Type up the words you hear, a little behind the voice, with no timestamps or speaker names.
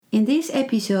In this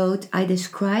episode, I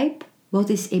describe what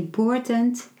is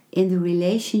important in the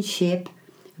relationship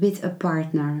with a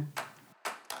partner.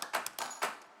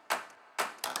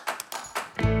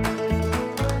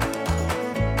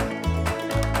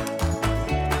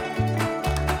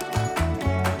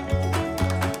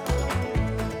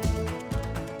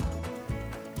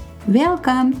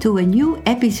 Welcome to a new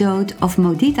episode of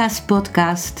Modita's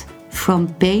podcast,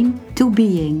 From Pain to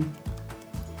Being.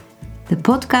 The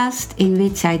podcast in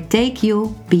which I take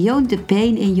you beyond the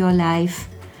pain in your life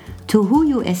to who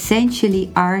you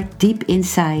essentially are deep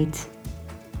inside.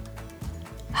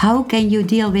 How can you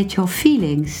deal with your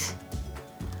feelings?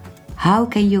 How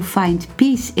can you find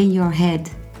peace in your head?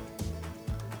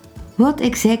 What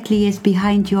exactly is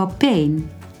behind your pain?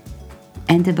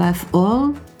 And above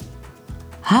all,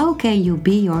 how can you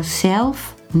be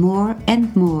yourself more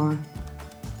and more?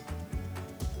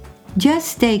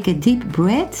 Just take a deep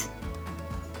breath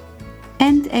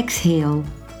and exhale.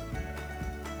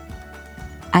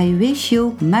 I wish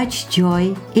you much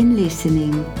joy in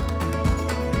listening.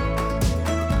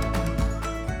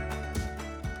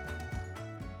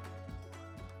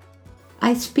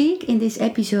 I speak in this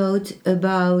episode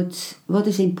about what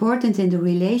is important in the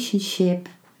relationship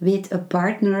with a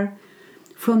partner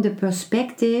from the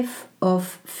perspective of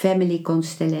family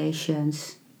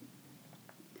constellations.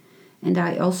 And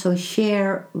I also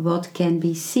share what can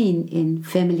be seen in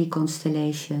family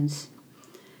constellations.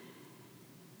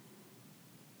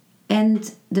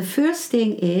 And the first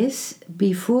thing is,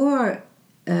 before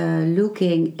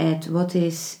looking at what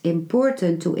is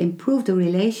important to improve the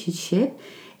relationship,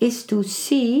 is to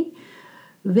see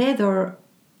whether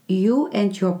you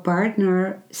and your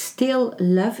partner still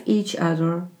love each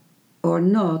other or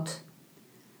not.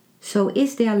 So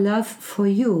is there love for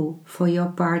you, for your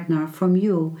partner, from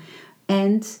you?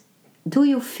 And do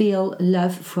you feel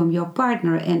love from your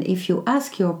partner? And if you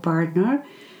ask your partner,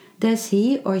 does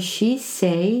he or she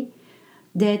say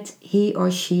that he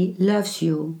or she loves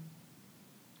you?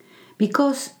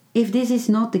 Because if this is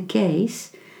not the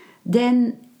case,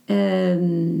 then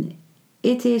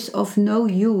it is of no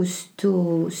use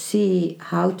to see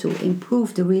how to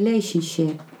improve the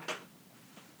relationship,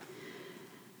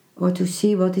 or to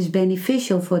see what is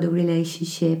beneficial for the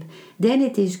relationship. Then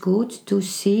it is good to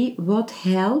see what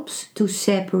helps to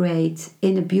separate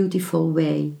in a beautiful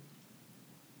way.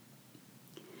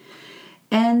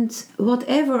 And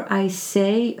whatever I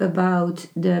say about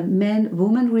the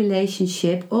man-woman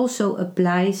relationship also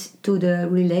applies to the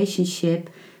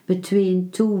relationship between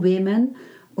two women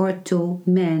or two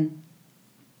men.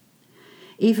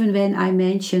 Even when I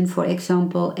mention, for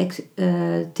example,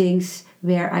 things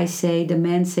where I say the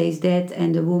man says that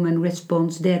and the woman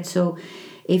responds that. So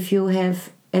if you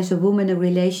have as a woman a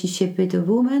relationship with a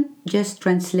woman, just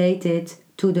translate it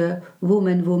to the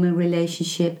woman-woman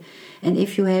relationship. And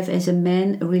if you have as a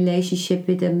man a relationship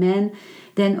with a man,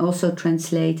 then also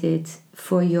translate it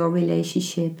for your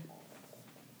relationship.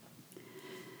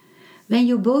 When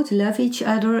you both love each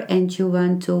other and you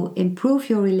want to improve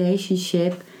your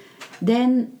relationship,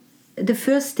 then the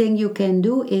first thing you can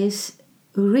do is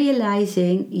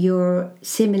realizing your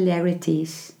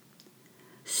similarities.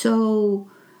 So,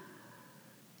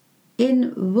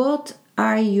 in what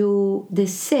are you the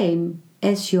same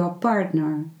as your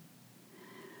partner?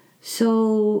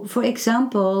 So, for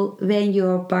example, when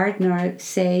your partner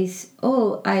says,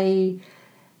 "Oh, I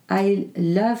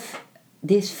love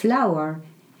this flower,"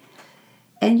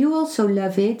 and you also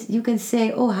love it, you can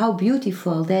say, "Oh, how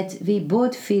beautiful that we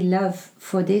both feel love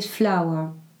for this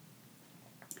flower.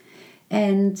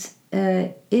 And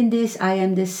in this I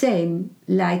am the same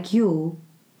like you."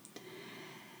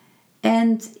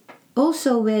 And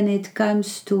also when it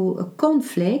comes to a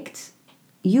conflict,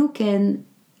 you can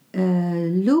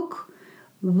look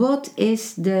what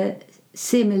is the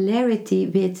similarity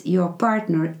with your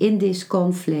partner in this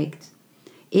conflict,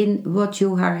 in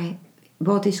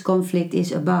what this conflict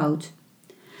is about.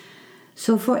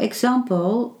 So for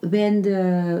example, when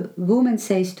the woman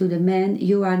says to the man,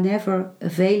 "You are never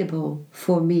available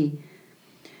for me.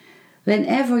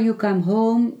 Whenever you come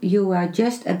home, you are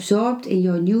just absorbed in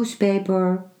your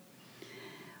newspaper,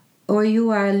 or you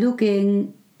are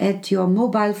looking at your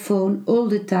mobile phone all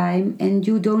the time and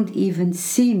you don't even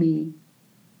see me."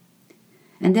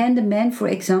 And then the man, for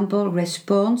example,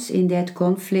 responds in that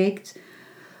conflict,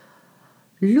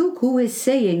 "Look who is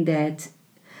saying that.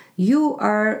 You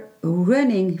are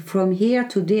running from here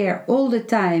to there all the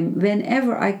time.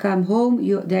 Whenever I come home,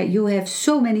 you have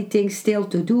so many things still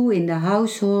to do in the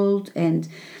household and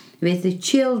with the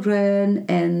children,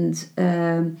 and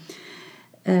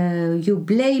you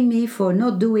blame me for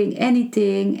not doing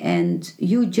anything, and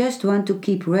you just want to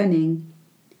keep running."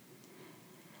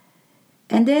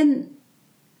 And then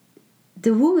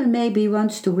the woman maybe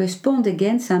wants to respond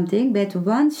against something, but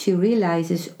once she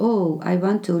realizes, oh, I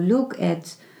want to look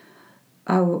at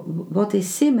what is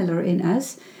similar in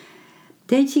us,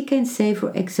 then she can say,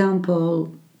 for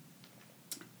example,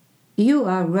 you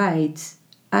are right.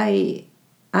 I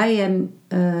am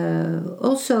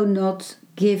also not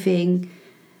giving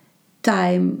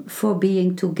time for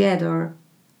being together.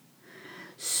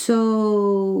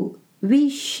 So we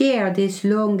share this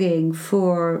longing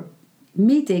for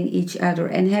meeting each other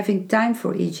and having time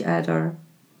for each other.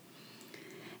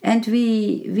 And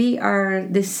we are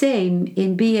the same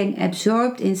in being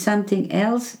absorbed in something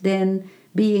else than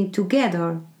being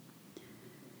together.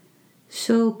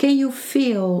 So can you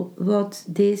feel what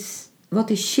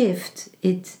a shift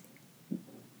it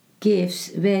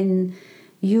gives when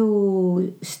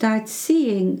you start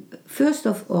seeing, first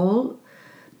of all,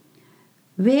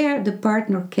 where the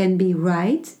partner can be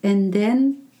right, and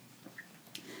then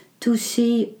to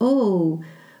see, oh,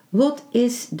 what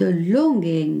is the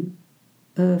longing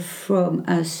from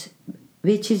us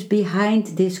which is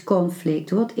behind this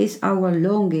conflict? What is our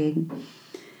longing?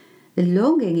 The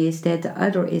longing is that the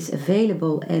other is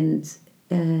available and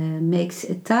makes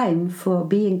a time for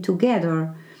being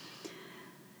together.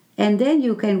 And then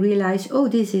you can realize, oh,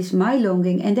 this is my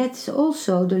longing, and that's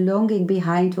also the longing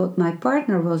behind what my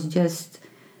partner was just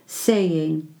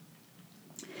saying.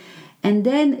 And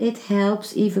then it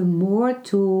helps even more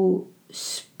to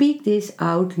speak this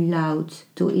out loud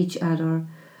to each other.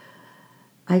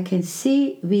 I can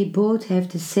see we both have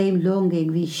the same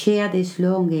longing. We share this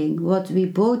longing. What we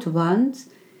both want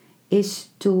is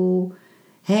to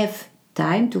have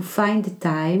time, to find the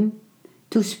time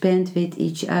to spend with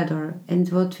each other. And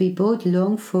what we both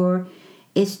long for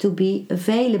is to be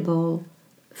available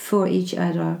for each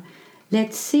other.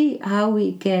 Let's see how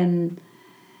we can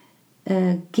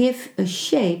give a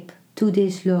shape to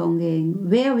this longing,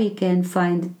 where we can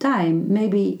find the time.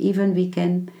 Maybe even we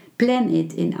can plan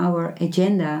it in our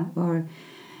agenda or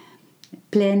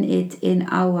plan it in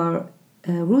our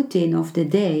routine of the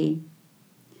day.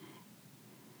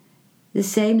 The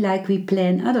same like we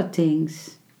plan other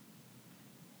things.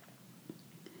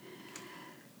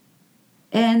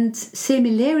 And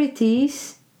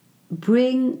similarities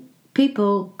bring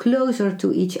people closer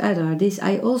to each other. This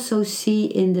I also see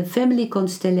in the family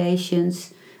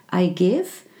constellations I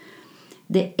give.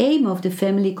 The aim of the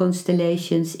family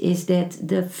constellations is that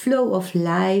the flow of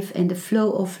life and the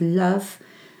flow of love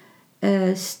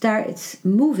starts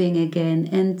moving again.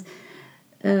 And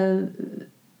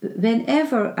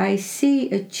whenever I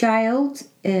see a child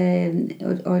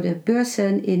or the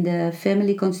person in the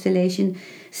family constellation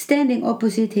standing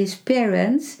opposite his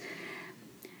parents,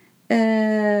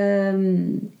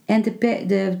 and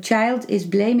the child is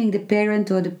blaming the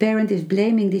parent or the parent is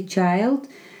blaming the child,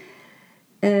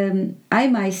 I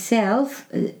myself,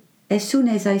 as soon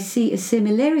as I see a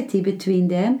similarity between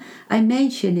them, I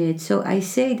mention it. So I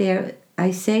say then,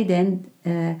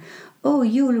 oh,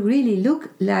 you really look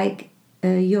like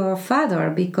your father,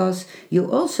 because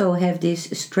you also have this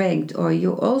strength, or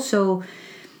you also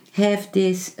have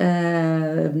this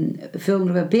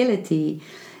vulnerability.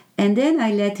 And then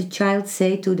I let the child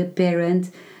say to the parent,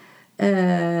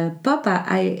 Papa,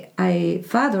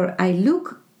 Father, I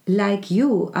look like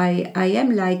you. I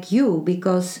am like you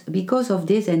because of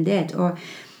this and that. Or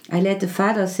I let the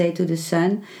father say to the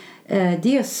son,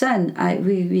 dear son,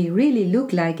 we really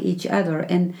look like each other.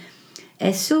 And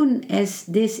as soon as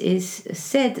this is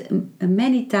said,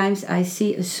 many times I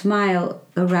see a smile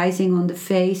arising on the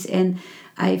face, and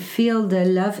I feel the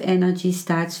love energy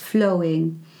starts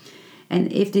flowing.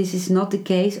 And if this is not the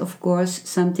case, of course,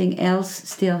 something else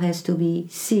still has to be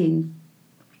seen.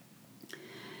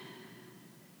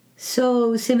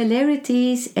 So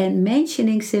similarities and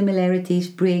mentioning similarities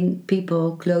bring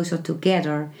people closer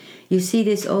together. You see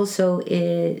this also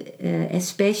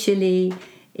especially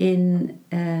in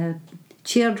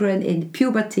children in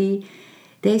puberty.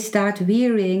 They start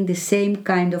wearing the same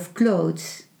kind of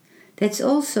clothes. That's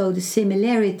also the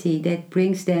similarity that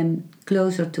brings them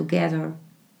closer together.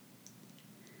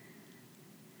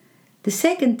 The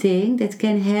second thing that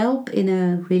can help in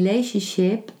a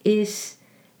relationship is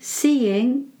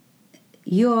seeing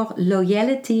your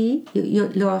loyalty,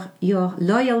 your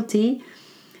loyalty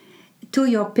to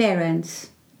your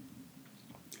parents.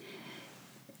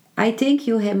 I think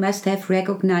you must have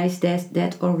recognized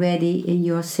that already in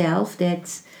yourself,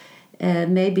 that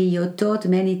maybe you're taught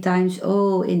many times,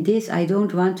 oh, in this I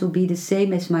don't want to be the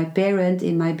same as my parent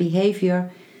in my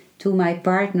behavior to my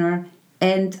partner,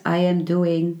 and I am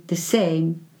doing the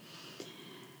same.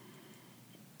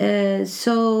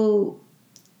 So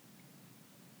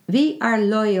we are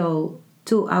loyal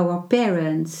to our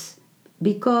parents,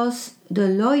 because the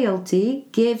loyalty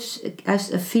gives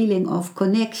us a feeling of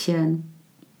connection.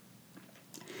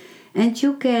 And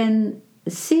you can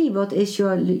see what is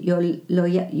your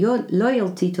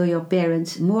loyalty to your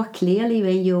parents more clearly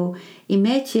when you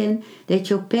imagine that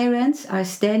your parents are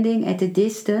standing at a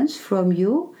distance from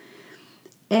you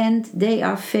and they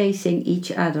are facing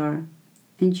each other.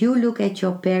 And you look at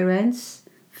your parents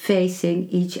facing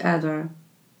each other.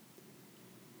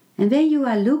 And when you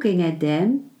are looking at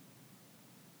them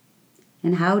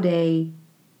and how they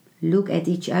look at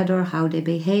each other, how they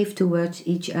behave towards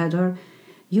each other,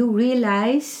 you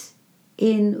realize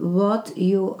in what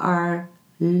you are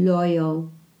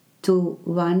loyal to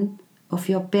one of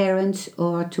your parents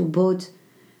or to both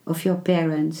of your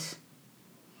parents.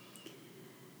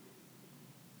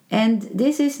 And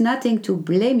this is nothing to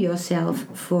blame yourself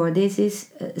for. This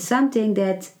is something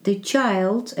that the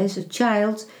child, as a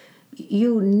child,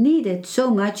 you needed so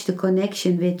much the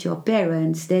connection with your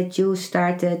parents that you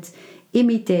started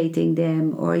imitating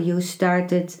them, or you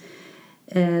started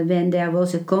when there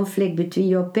was a conflict between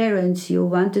your parents, you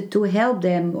wanted to help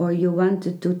them, or you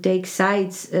wanted to take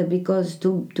sides because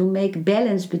to make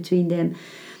balance between them.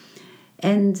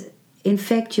 And in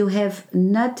fact, you have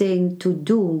nothing to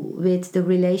do with the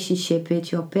relationship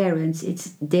with your parents.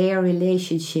 It's their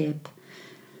relationship.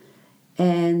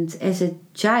 And as a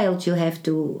child, you have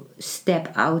to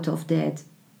step out of that.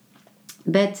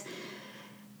 But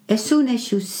as soon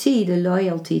as you see the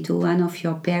loyalty to one of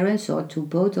your parents or to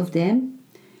both of them,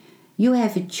 you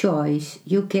have a choice.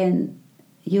 You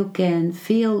can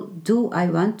feel, do I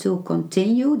want to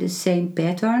continue the same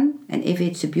pattern? And if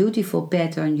it's a beautiful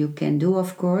pattern, you can do,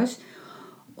 of course.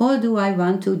 Or do I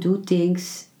want to do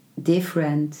things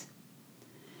different?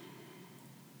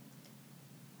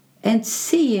 And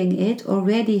seeing it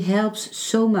already helps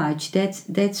so much.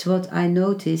 That's what I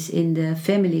notice in the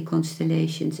family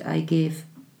constellations I give.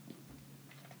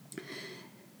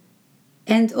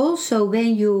 And also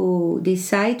when you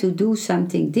decide to do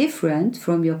something different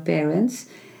from your parents,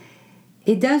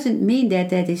 it doesn't mean that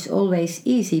that is always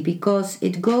easy, because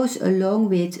it goes along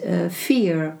with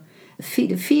fear.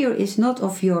 The fear is not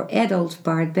of your adult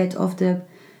part, but of the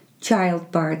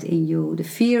child part in you. The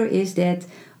fear is that,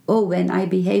 oh, when I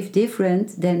behave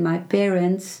different than my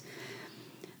parents,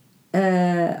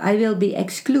 I will be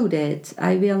excluded.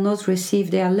 I will not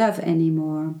receive their love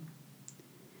anymore.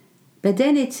 But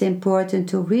then it's important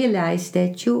to realize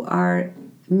that you are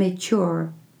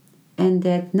mature and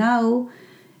that now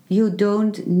you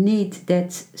don't need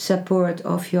that support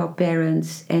of your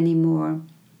parents anymore.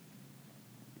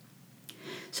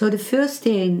 So the first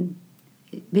thing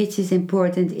which is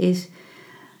important is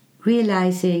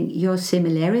realizing your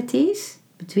similarities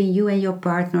between you and your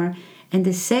partner. And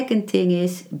the second thing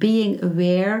is being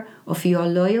aware of your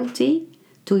loyalty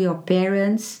to your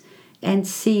parents and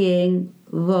seeing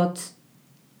what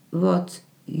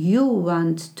you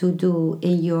want to do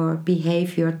in your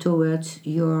behavior towards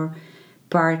your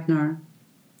partner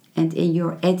and in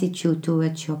your attitude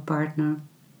towards your partner.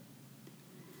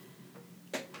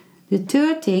 The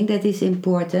third thing that is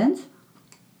important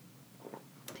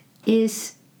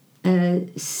is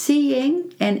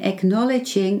seeing and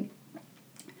acknowledging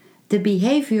the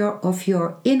behavior of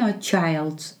your inner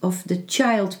child, of the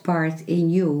child part in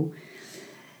you.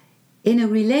 In a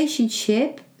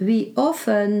relationship, we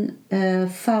often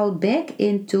fall back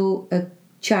into a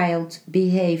child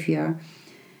behavior.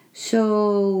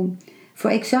 So, for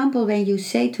example, when you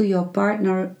say to your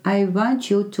partner, I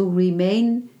want you to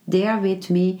remain there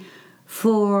with me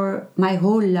for my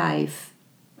whole life.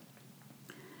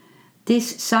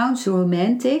 This sounds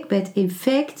romantic, but in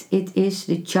fact it is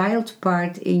the child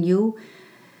part in you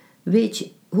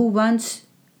who wants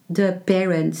the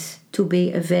parents to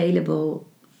be available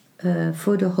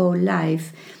for the whole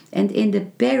life. And in the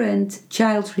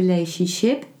parent-child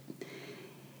relationship,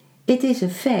 it is a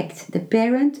fact. The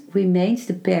parent remains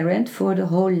the parent for the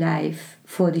whole life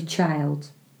for the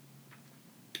child.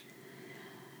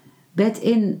 But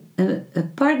in a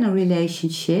partner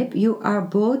relationship, you are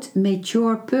both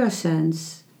mature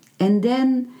persons. And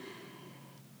then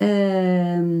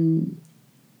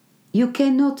you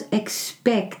cannot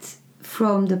expect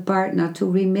from the partner to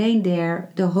remain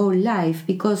there the whole life,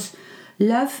 because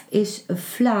love is a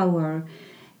flower,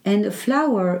 and a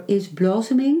flower is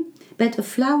blossoming, but a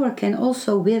flower can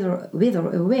also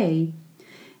wither away.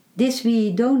 This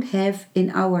we don't have in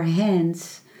our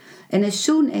hands. And as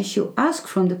soon as you ask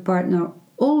from the partner,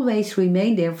 always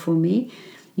remain there for me,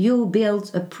 you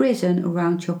build a prison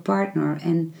around your partner,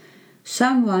 and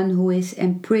someone who is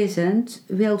imprisoned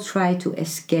will try to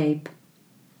escape.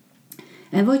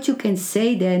 And what you can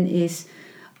say then is,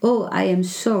 oh, I am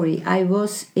sorry, I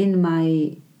was in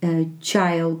my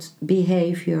child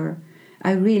behavior.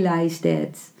 I realize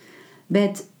that.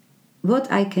 But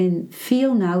what I can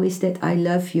feel now is that I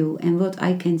love you, and what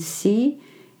I can see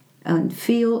and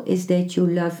feel is that you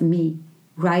love me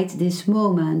right this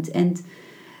moment. And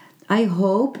I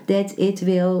hope that it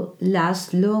will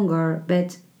last longer,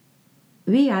 but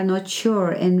we are not sure.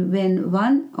 And when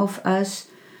one of us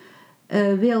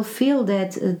will feel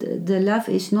that the love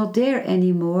is not there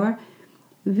anymore,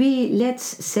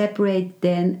 let's separate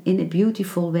then in a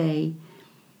beautiful way.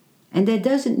 And that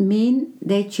doesn't mean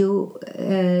that you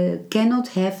cannot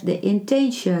have the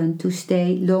intention to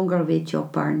stay longer with your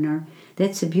partner.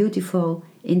 That's a beautiful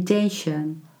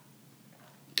intention.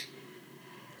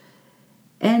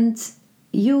 And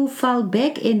you fall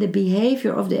back in the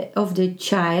behavior of the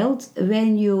child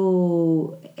when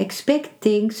you expect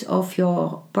things of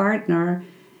your partner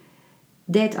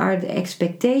that are the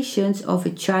expectations of a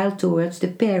child towards the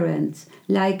parent,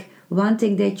 like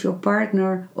wanting that your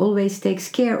partner always takes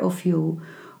care of you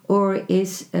or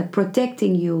is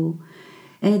protecting you.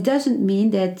 And it doesn't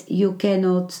mean that you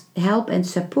cannot help and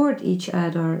support each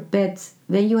other, but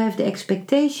when you have the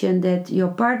expectation that your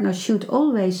partner should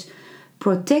always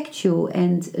protect you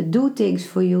and do things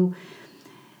for you,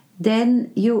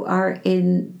 then you are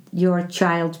in your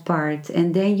child part,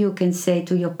 and then you can say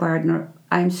to your partner,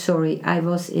 I'm sorry, I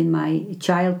was in my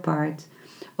child part.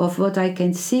 Of what I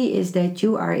can see is that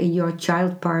you are in your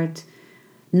child part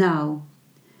now.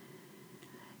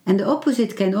 And the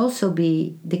opposite can also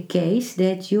be the case,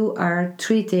 that you are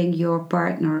treating your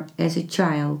partner as a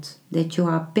child, that you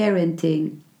are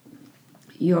parenting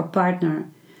your partner.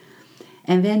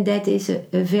 And when that is a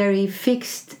very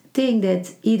fixed thing,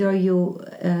 that either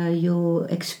you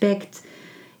expect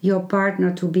your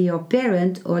partner to be your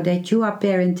parent or that you are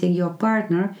parenting your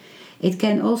partner, it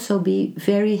can also be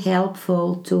very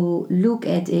helpful to look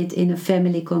at it in a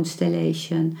family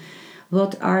constellation.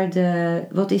 What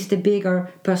is the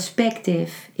bigger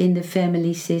perspective in the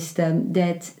family system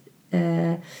that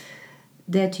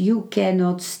you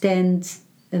cannot stand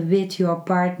with your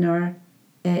partner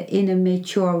in a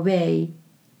mature way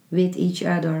with each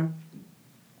other.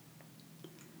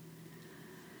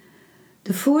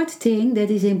 The fourth thing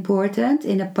that is important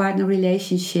in a partner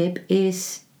relationship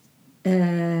is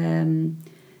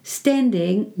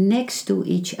standing next to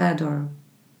each other.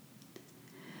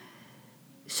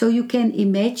 So you can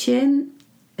imagine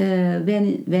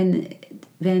when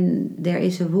there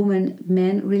is a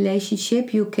woman-man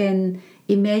relationship, you can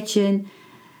imagine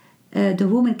the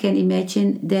woman can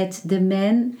imagine that the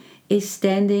man is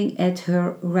standing at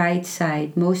her right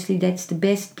side. Mostly that's the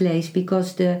best place,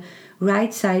 because the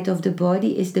right side of the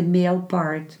body is the male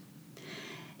part.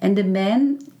 And the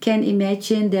man can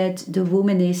imagine that the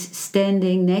woman is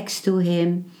standing next to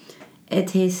him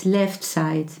at his left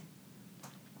side.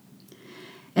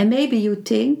 And maybe you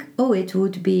think, oh, it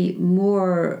would be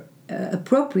more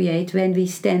appropriate when we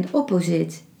stand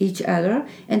opposite each other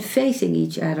and facing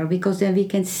each other, because then we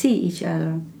can see each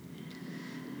other.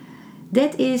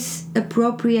 That is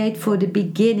appropriate for the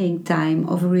beginning time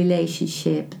of a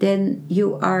relationship. Then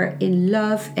you are in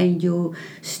love and you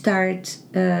start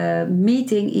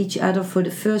meeting each other for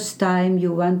the first time.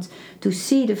 You want to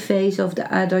see the face of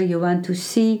the other. You want to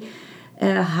see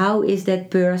how is that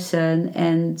person,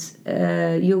 and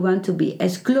you want to be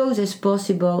as close as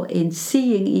possible in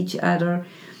seeing each other.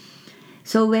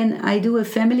 So when I do a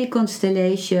family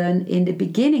constellation in the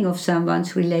beginning of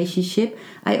someone's relationship,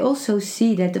 I also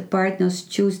see that the partners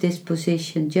choose this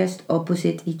position just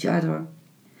opposite each other.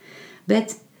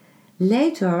 But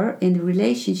later in the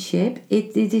relationship,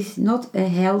 it is not a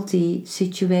healthy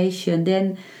situation.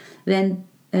 Then when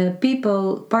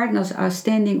partners are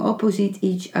standing opposite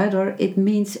each other, it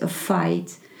means a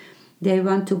fight. They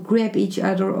want to grab each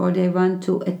other or they want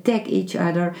to attack each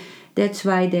other. That's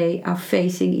why they are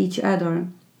facing each other.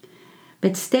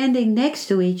 But standing next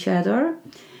to each other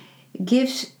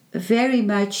gives very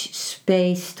much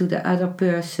space to the other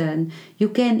person. You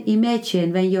can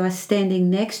imagine when you are standing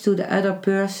next to the other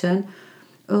person,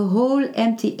 a whole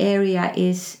empty area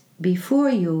is before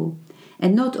you.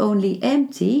 And not only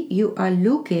empty, you are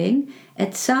looking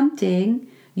at something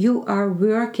you are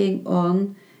working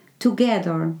on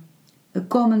together, a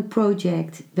common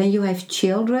project. When you have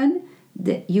children,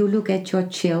 you look at your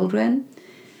children.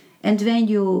 And when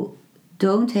you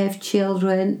don't have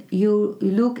children, you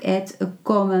look at a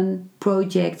common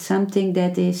project, something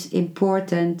that is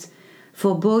important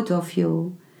for both of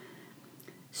you.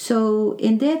 So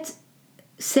in that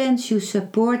sense, you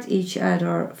support each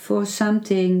other for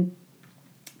something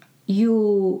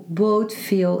you both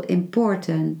feel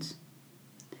important.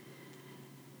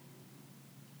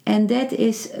 And that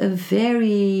is a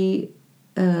very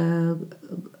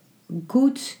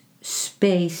good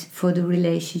space for the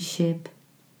relationship.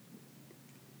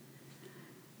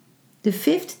 The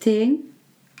fifth thing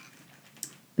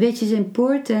which is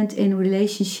important in a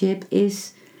relationship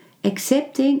is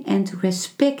accepting and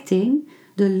respecting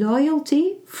the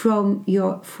loyalty from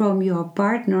your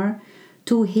partner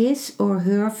to his or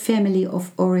her family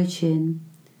of origin.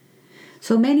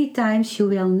 So many times you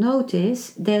will notice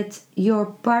that your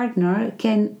partner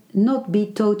can not be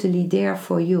totally there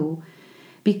for you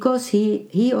because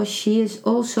he or she is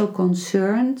also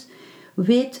concerned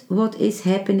with what is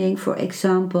happening, for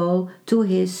example, to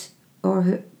his or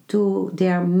her, to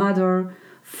their mother,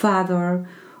 father,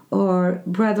 or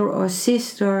brother or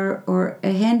sister, or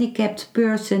a handicapped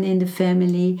person in the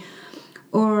family,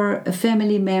 or a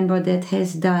family member that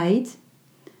has died.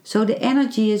 So the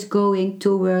energy is going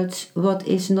towards what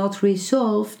is not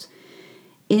resolved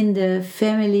in the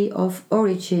family of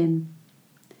origin.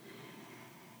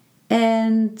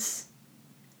 And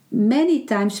many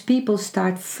times people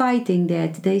start fighting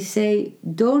that. They say,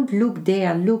 don't look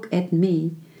there, look at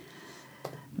me.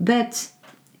 But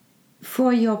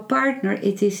for your partner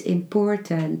it is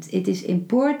important. It is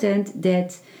important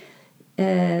that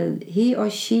he or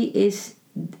she is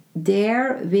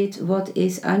there with what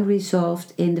is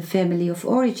unresolved in the family of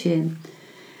origin.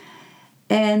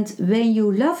 And when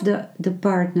you love the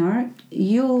partner,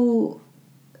 you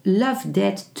love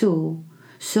that too.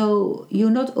 So you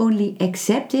not only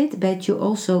accept it, but you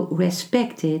also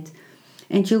respect it.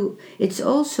 And it's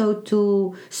also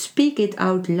to speak it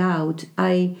out loud.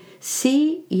 I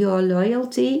see your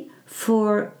loyalty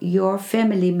for your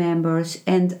family members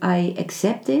and I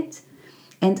accept it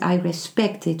and I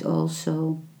respect it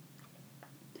also.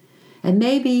 And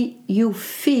maybe you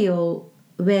feel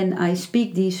when I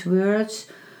speak these words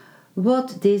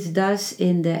what this does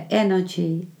in the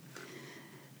energy.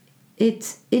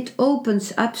 It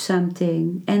opens up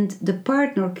something and the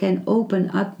partner can open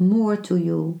up more to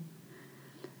you.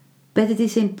 But it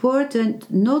is important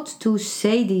not to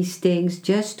say these things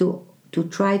just to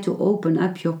try to open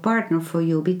up your partner for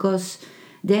you, because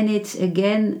then it's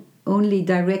again only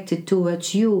directed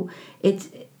towards you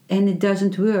and it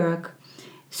doesn't work.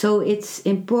 So it's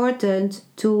important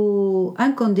to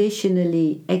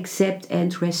unconditionally accept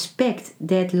and respect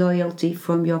that loyalty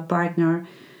from your partner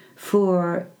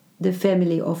for the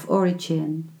family of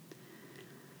origin.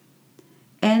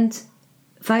 And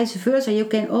vice versa, you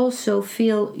can also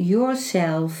feel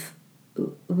yourself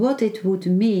what it would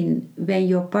mean when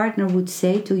your partner would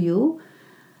say to you,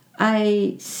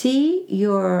 I see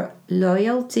your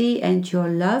loyalty and your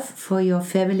love for your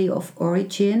family of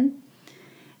origin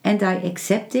and I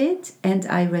accept it and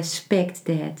I respect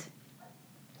that.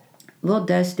 What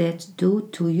does that do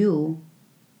to you?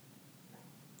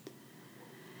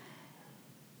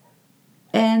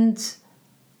 And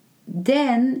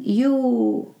then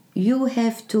you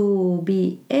have to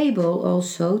be able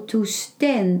also to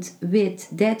stand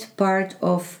with that part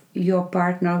of your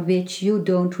partner which you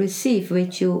don't receive,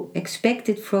 which you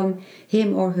expected from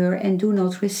him or her and do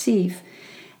not receive.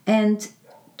 And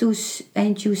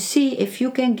you see if you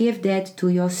can give that to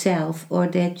yourself, or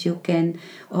that you can,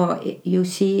 or you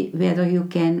see whether you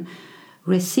can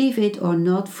receive it or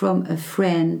not from a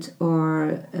friend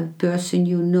or a person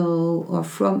you know, or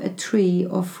from a tree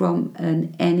or from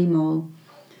an animal.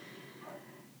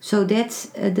 So that's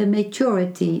the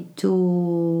maturity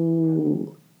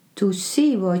to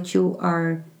see what you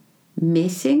are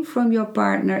missing from your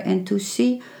partner and to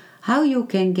see how you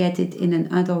can get it in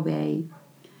another way.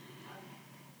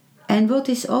 And what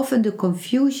is often the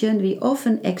confusion, we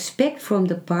often expect from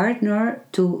the partner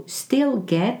to still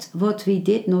get what we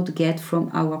did not get from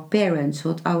our parents,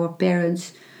 what our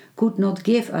parents could not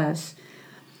give us.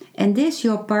 And this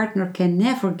your partner can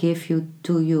never give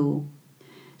to you.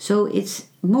 So it's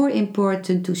more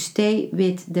important to stay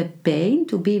with the pain,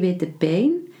 to be with the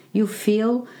pain you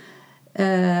feel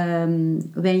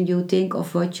when you think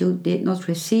of what you did not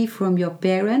receive from your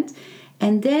parent,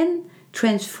 and then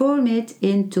transform it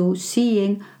into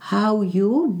seeing how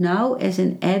you now as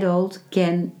an adult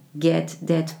can get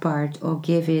that part or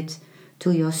give it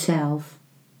to yourself.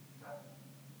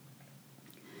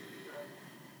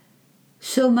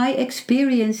 So my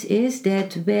experience is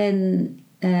that when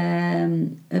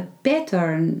a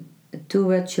pattern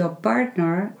towards your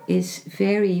partner is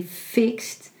very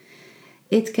fixed,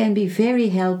 it can be very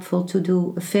helpful to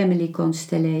do a family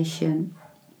constellation,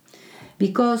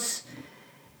 because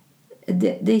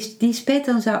these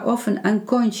patterns are often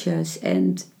unconscious,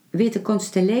 and with a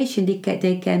constellation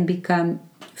they can become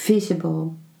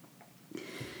visible.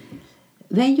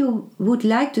 When you would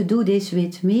like to do this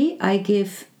with me, I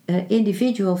give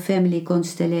individual family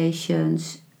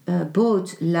constellations,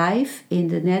 both live in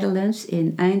the Netherlands,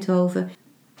 in Eindhoven,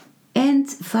 and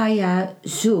via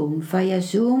Zoom. Via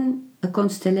Zoom, a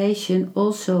constellation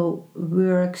also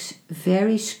works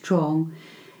very strong.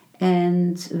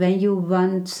 And when you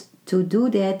want to do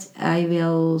that, I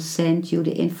will send you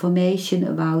the information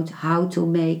about how to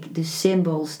make the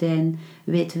symbols then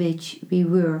with which we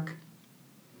work.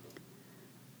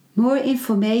 More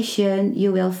information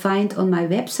you will find on my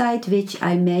website, which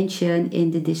I mention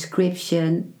in the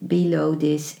description below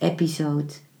this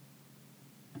episode.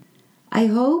 I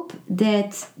hope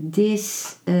that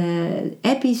this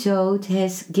episode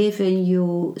has given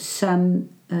you some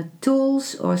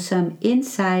tools or some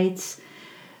insights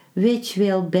which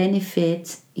will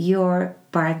benefit your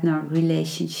partner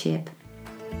relationship.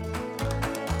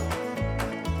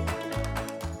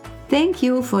 Thank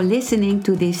you for listening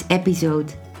to this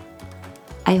episode.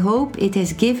 I hope it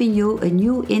has given you a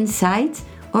new insight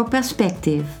or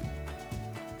perspective.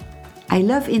 I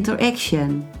love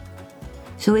interaction.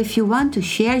 So if you want to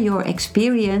share your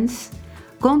experience,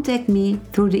 contact me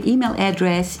through the email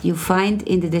address you find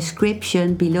in the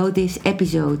description below this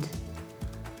episode.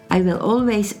 I will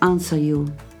always answer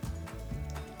you.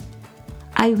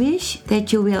 I wish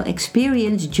that you will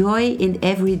experience joy in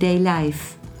everyday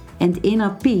life and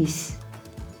inner peace,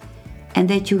 and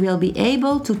that you will be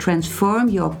able to transform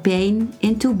your pain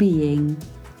into being.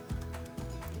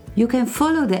 You can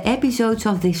follow the episodes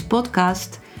of this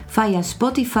podcast via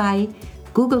Spotify,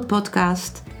 Google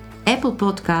Podcast, Apple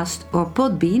Podcast or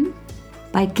Podbean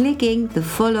by clicking the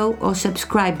follow or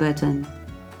subscribe button.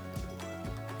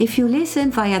 If you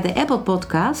listen via the Apple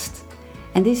Podcast,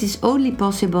 and this is only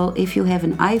possible if you have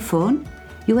an iPhone,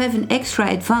 you have an extra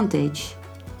advantage.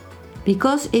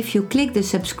 Because if you click the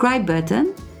subscribe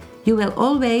button, you will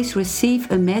always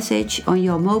receive a message on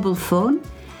your mobile phone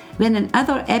when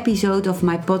another episode of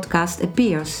my podcast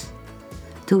appears,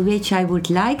 to which I would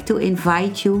like to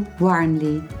invite you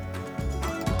warmly.